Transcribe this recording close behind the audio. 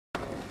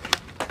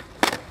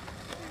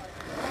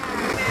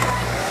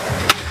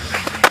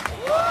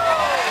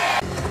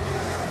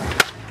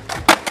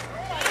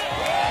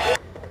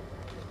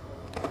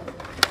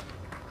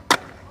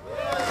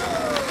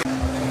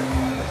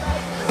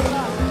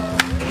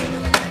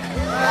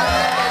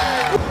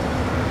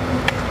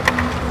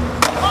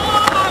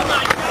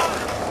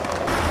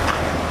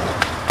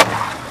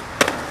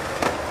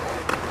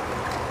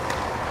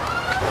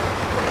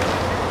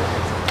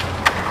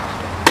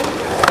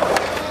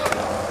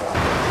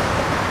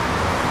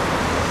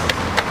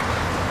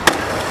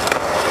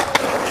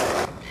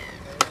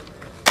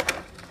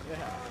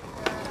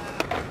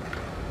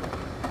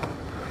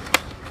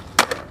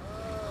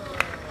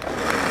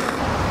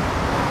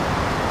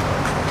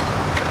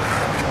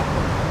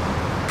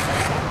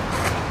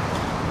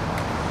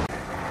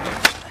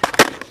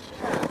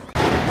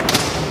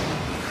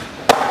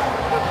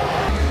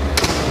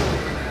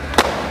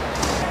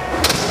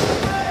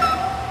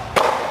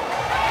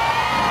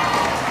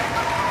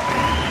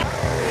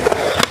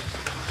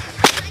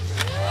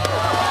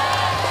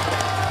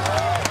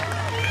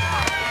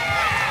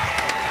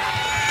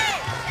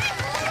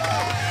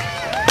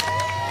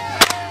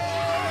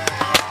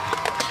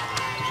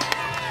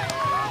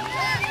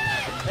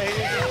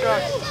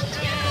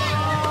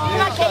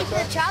take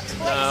the chops,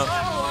 please? No.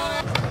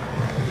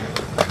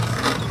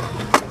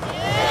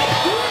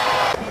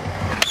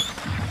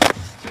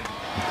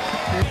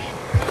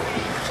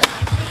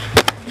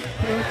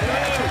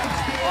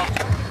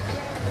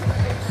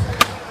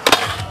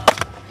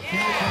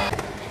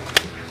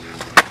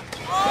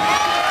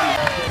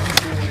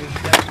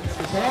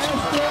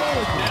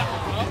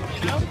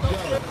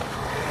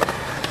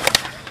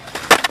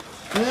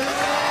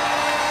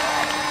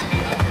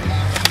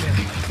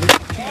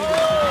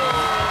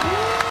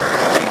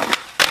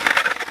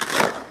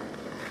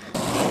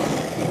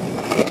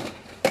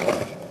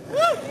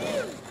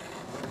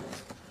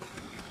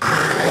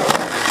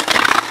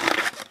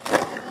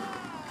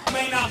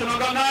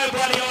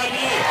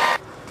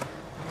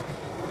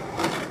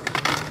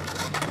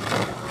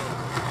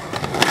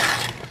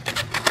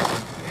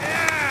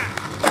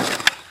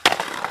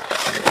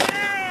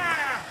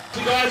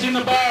 Guys in the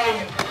bowl,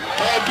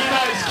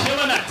 Gino's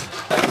killing it.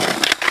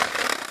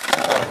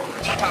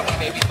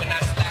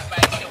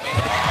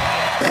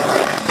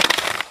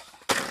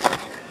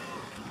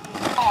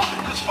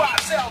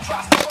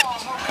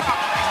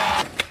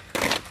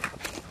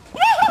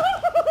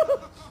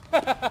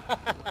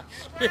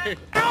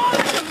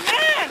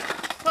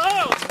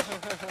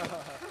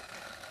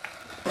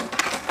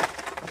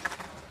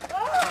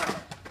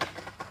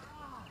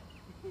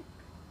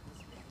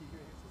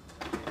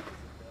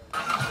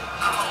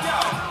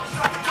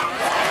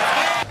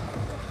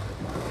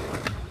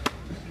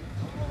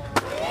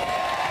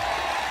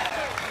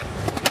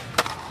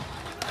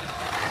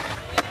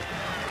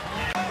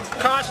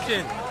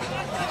 Koston.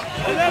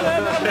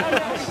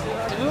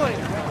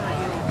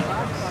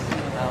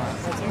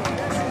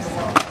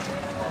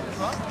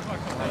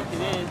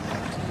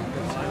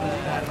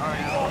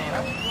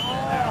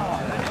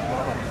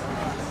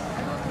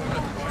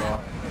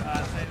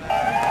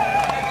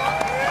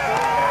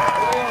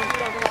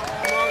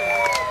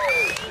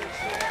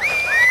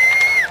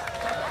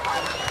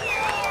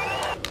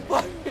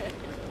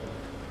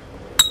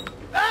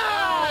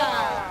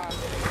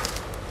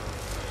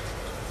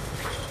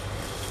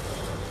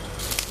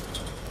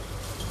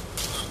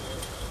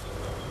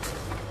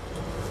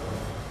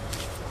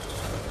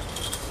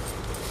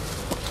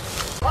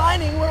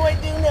 What do I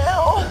do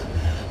now?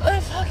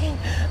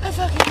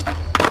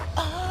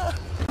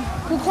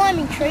 We're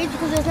climbing trees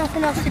because there's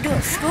nothing else to do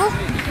at school.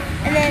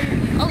 And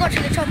then I got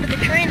to the top of the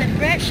tree and the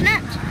branch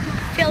snapped.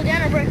 Fell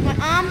down, I broke my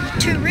arm,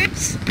 2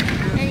 ribs.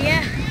 And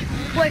yeah,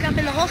 woke up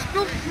in the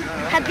hospital.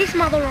 Had this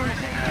mother on.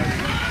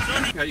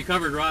 Got you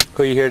covered, Rod.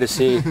 Who are you here to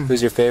see?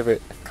 Who's your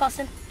favorite?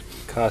 Koston.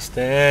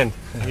 Koston.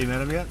 Have you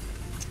met him yet?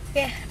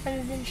 Yeah,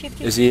 friends in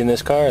shift. Is he in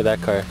this car or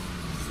that car?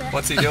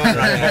 What's he doing right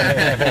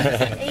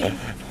now? Eating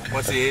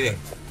What's he eating?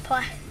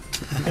 pie.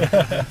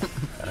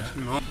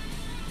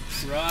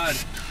 Rod.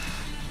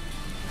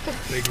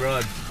 Big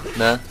Rod.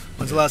 No?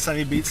 When's the last time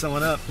you beat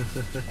someone up?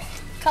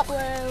 Couple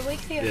of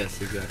weeks ago.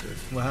 Yes, exactly.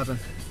 What happened?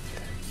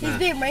 He's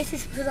being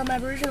racist because I'm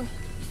Aboriginal.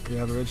 You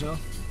Aboriginal?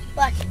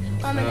 Like,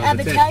 I'm an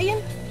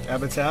Abitalian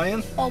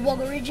Abitalian? or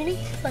Wagorigini.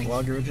 Like,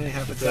 Wagorigini,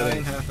 half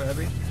Italian, half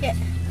Abby? yeah.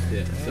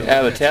 Yeah. So,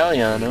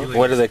 Abitaliano.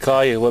 What do they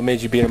call you? What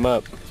made you beat him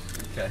up?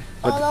 okay.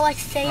 Oh, they like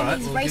saying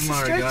these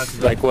racist jokes.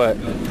 Like what?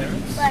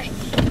 Like,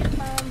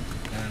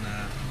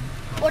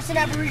 what's an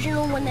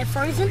Aboriginal when they're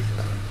frozen?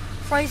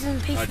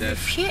 Frozen pieces of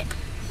shit.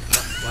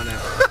 Why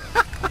not?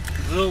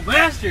 Little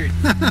bastard.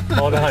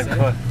 Hold on.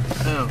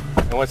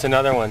 And what's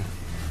another one?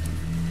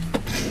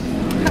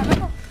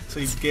 So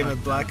you gave him a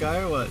black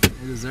eye or what?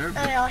 You deserve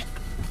And I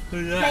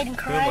made him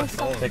cry and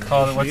stuff. They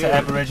call it, what's an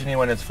Aborigine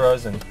when it's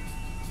frozen?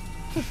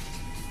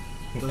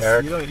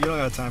 Eric? You don't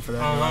have time for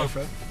that in life,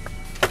 right?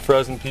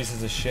 Frozen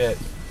pieces of shit.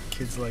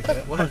 Kids like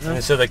that. What?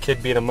 And so the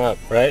kid beat him up,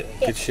 right?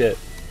 Yeah. Good shit.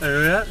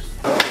 Yeah.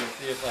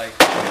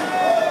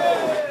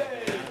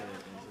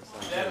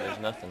 There's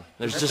nothing.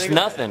 There's just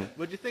nothing.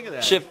 What'd you think of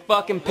that? Shit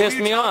fucking pissed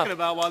me off. What are you talking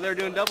about while they're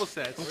doing double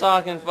sets? I'm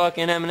talking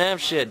fucking Eminem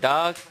shit,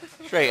 dog.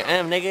 Straight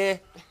M, nigga.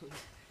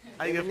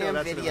 How you gonna feel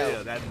about the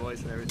video? That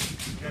voice and everything.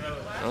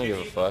 I don't give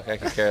a fuck. I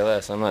could care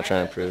less. I'm not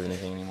trying to prove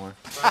anything anymore.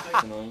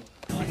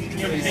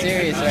 Pretty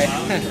serious, right?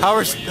 How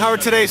are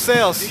today's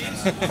sales?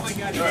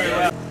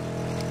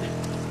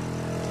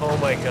 Oh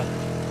my god.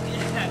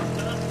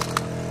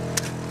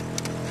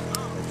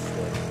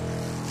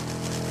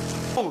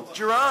 Oh,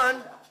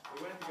 Jeron!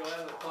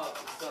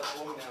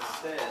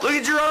 Look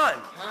at Jeron!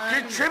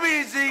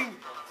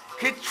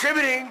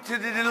 Contributing to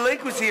the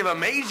delinquency of a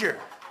major.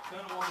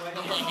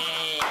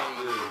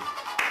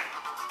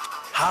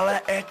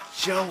 Holla at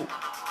Joe.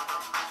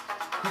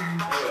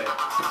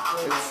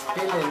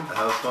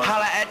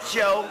 Holla at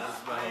Joe.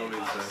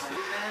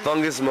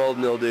 Fungus, mold,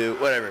 mildew,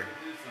 whatever.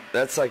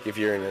 That's like if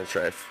you're in a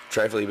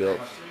trifly built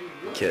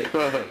kid.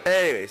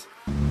 Anyways.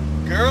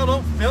 Girl,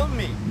 don't film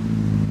me.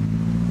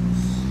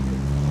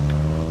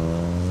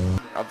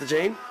 Off the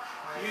chain?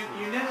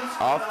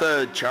 Off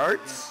the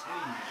charts?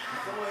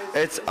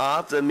 It's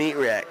off the meat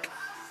rack.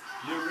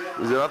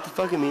 Is it off the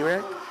fucking meat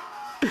rack?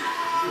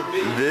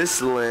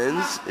 This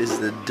lens is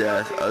the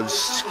death of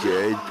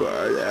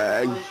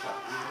skateboarding.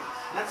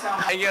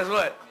 And guess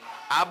what?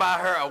 I buy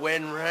her a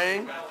wedding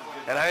ring,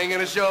 and I ain't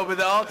gonna show up at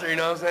the altar, you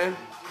know what I'm saying?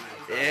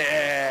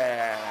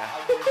 Yeah.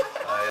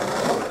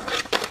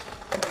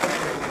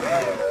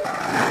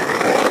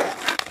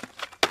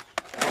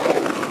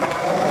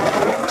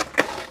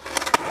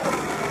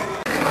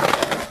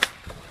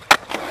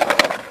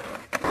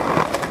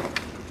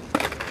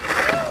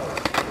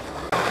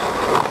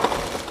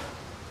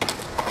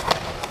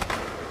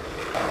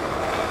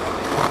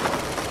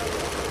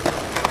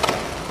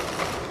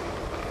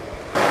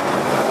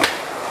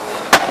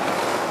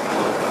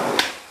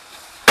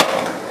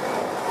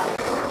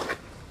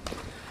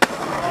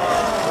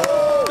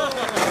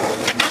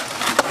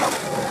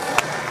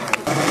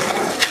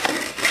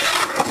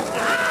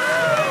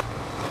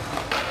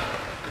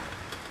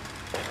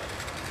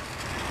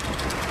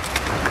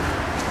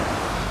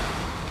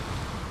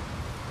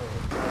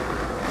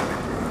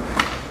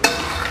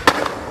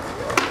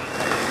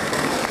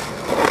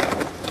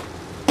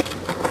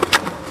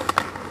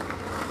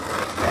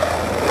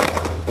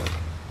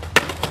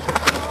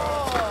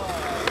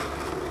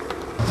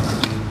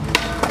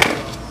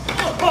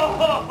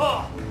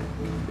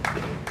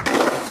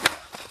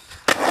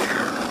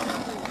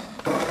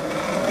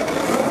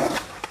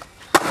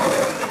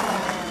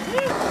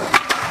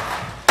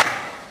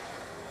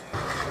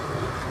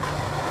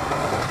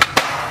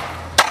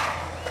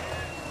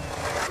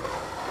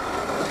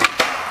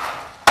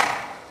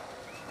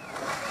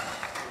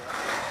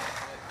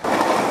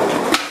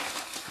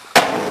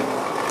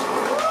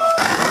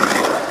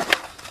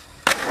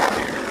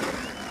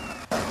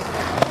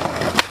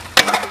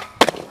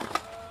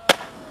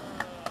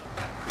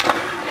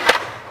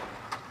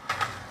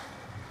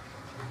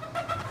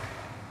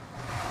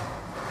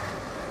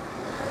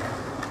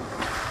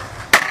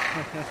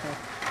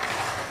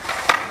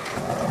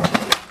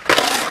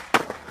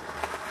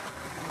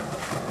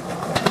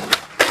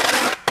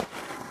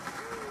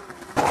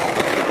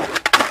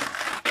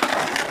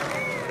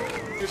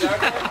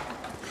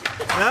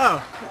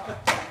 No.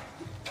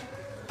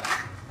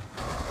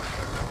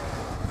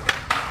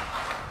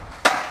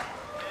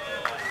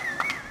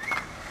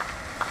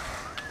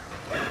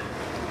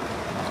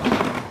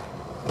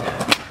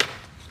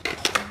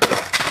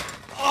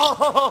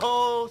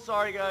 Oh,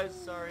 sorry guys,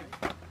 sorry.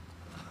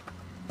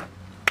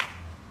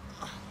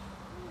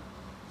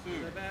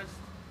 The best.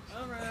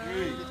 All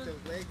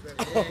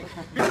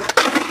right.